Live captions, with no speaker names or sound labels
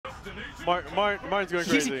Martin's going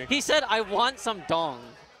crazy. He said, "I want some dong."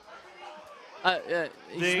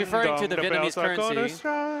 He's referring to the Vietnamese currency.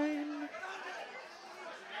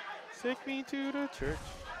 Take me to the church.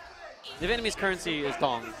 The Vietnamese currency is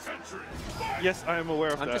dong. Yes, I am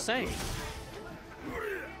aware of that. I'm just saying.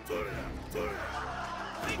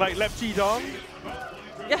 Like left chi dong?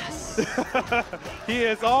 Yes. He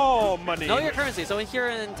is all money. Know your currency. So here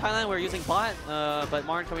in Thailand, we're using baht, but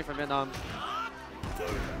Martin coming from Vietnam.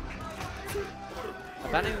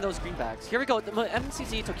 Abandoning those greenbacks. Here we go. The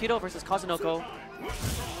MCZ Tokido versus Kazunoko.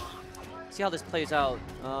 See how this plays out.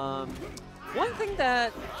 One thing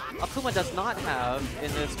that Akuma does not have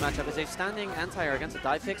in this matchup is a standing anti-air against the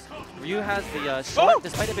dive kicks. Ryu has the short,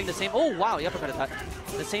 despite it being the same. Oh wow, the uppercut attack.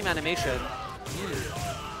 The same animation.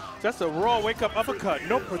 Just a raw wake-up uppercut.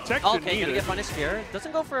 No protection Okay, needed. gonna get punished here.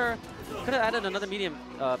 Doesn't go for... Could have added another medium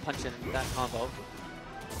punch in that combo.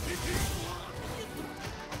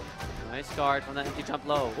 Nice guard from that empty jump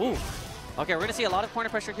low. Ooh. Okay, we're gonna see a lot of corner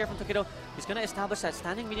pressure here from Tokido. He's gonna establish that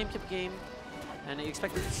standing medium kick game. And he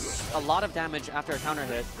expected a lot of damage after a counter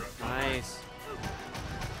hit. Nice.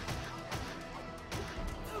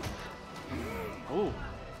 Ooh.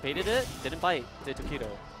 Baited it. Didn't bite. Did Tokido.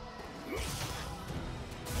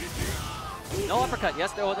 No uppercut.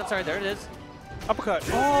 Yes. Oh, I'm sorry. There it is. Uppercut.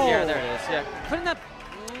 Oh. Yeah, there it is. Yeah. Putting that.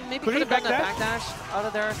 Maybe could have done that backdash out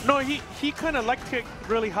of there. No, he kind of leg kicked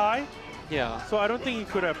really high. Yeah. So I don't think he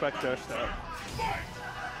could have backdashed that.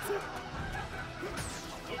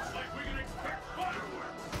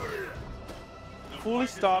 Fully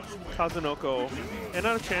stopped Kazunoko.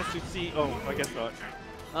 Another chance to see. Oh, I guess not.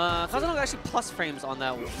 Kazunoko actually plus frames on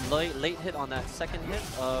that late hit on that second hit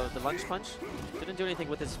of the lunge punch. Didn't do anything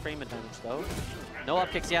with his frame advantage though. No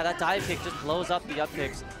up kicks. Yeah, that dive kick just blows up the up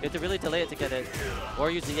kicks. You have to really delay it to get it,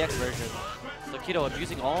 or use the EX version. So Tokido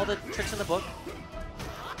abusing all the tricks in the book.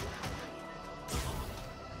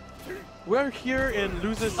 We're here in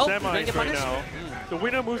losers semis right now. The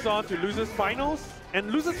winner moves on to losers finals,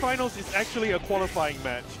 and losers finals is actually a qualifying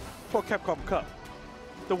match for Capcom Cup.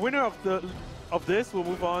 The winner of this will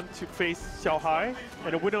move on to face Xiaohai,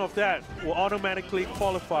 and the winner of that will automatically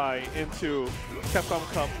qualify into Capcom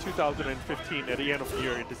Cup 2015 at the end of the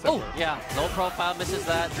year in December. Oh yeah, low profile misses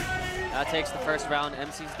that. That takes the first round.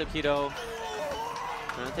 MCZ Tokido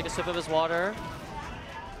gonna take a sip of his water.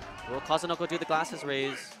 Will Kazunoko do the glasses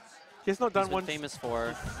raise? He's not done once. Famous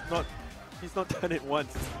for. He's not done it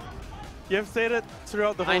once. You have said it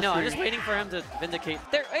throughout the whole I know, stream. I'm just waiting for him to vindicate.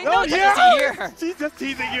 There, Oh, no, yeah! Here. He's just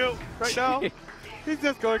teasing you right now. He's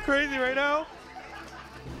just going crazy right now.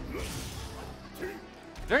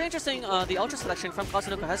 Very interesting, the Ultra selection from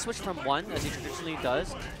Kazunoko has switched from 1, as he traditionally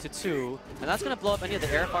does, to 2. And that's going to blow up any of the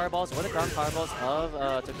air fireballs or the ground fireballs of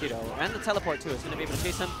Tokido. And the teleport too is going to be able to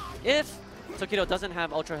chase him if Tokido doesn't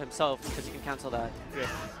have Ultra himself, because he can cancel that. Yeah.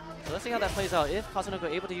 So let's see how that plays out. If Kazunoko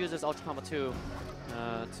able to use his Ultra Combo 2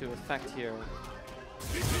 to effect here.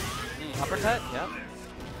 Uppercut, yep.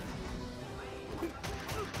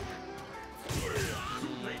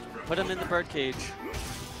 Put him in the birdcage.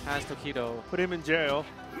 Has Tokido. Put him in jail.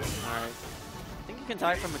 Alright. I think you can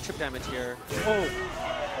die from a trip damage here. Oh,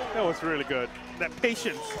 that was really good. That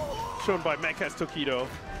patience shown by Makas Tokido.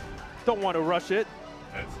 Don't want to rush it.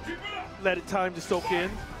 Let it time to soak in.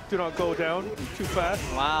 Do not go down too fast.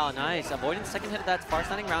 Wow, nice. Avoiding the second hit of that far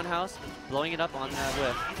standing roundhouse, blowing it up on that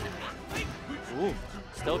whip. Ooh.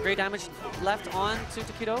 Still great damage left on to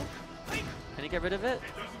Tokido. Can he get rid of it?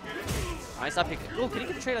 Nice up kick. Ooh, can he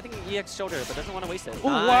get the trade? I think EX shoulder, but doesn't want to waste it. Oh,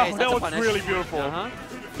 nice. wow, that was really beautiful. Uh-huh.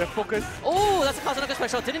 The focus. Oh, that's a Kazunoko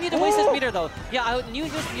special. Didn't need to waste his meter though. Yeah, I knew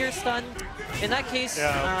he was meter stun. In that case,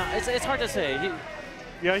 it's hard to say.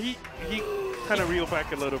 He kind of reeled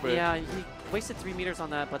back a little bit. Yeah, he wasted 3 meters on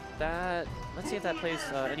that, but that... Let's see if that plays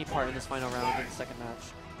any part in this final round in the second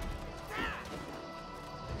match.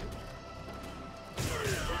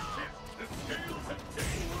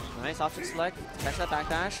 Nice option select. Catch that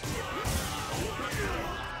backdash.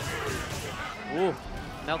 Ooh,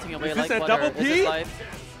 melting away like butter. Double P? Is this life?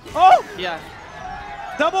 Oh! Yeah.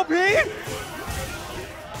 Double P?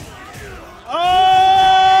 Oh!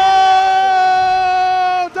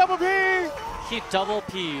 Double P! He double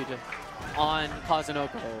P'd on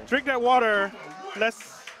Kazunoko. Drink that water.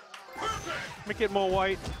 Let's make it more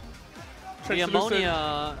white. The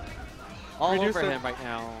ammonia all Reduce over it. him right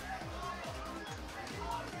now.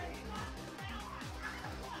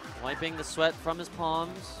 Wiping the sweat from his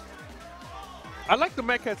palms. I like the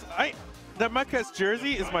Makas. The Makas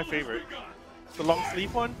jersey is my favorite. The long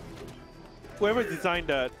sleeve one. Whoever designed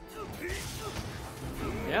that.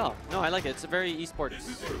 Yeah, no, I like it. It's a very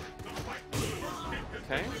esports.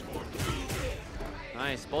 Okay.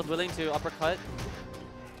 Nice. Both willing to uppercut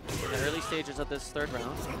in the early stages of this third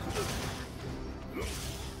round.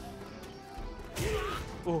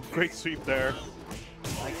 Oh, great sweep there.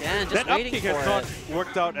 Again, just that up waiting kick for has it. not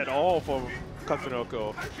worked out at all for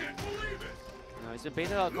Kazunoko. No, he's been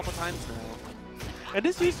baited out a couple times now. And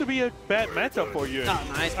this used to be a bad matchup for you.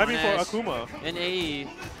 Oh, nice I mean punish. for Akuma. In AE,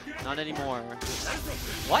 not anymore.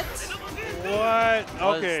 What? What?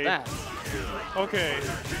 Okay. That? Okay.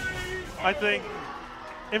 I think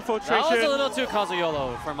infiltration. That was a little too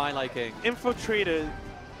Kazuyolo for my liking. Infiltrated.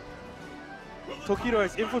 Tokido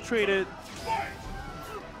has infiltrated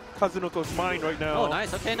Kazunoko's mind right now. Oh,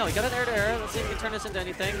 nice. Okay, no, he got an air to air. Let's see if he can turn this into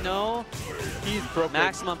anything. No. He's broken.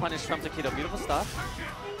 Maximum punish from Tokido. Beautiful stuff.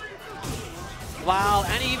 Wow,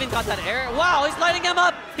 and he even got that air. Wow, he's lighting him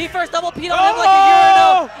up. He first double P'd on him like a year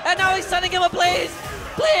ago, and now he's sending him a please.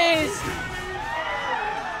 Please.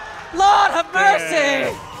 Lord have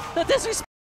mercy. The disrespect.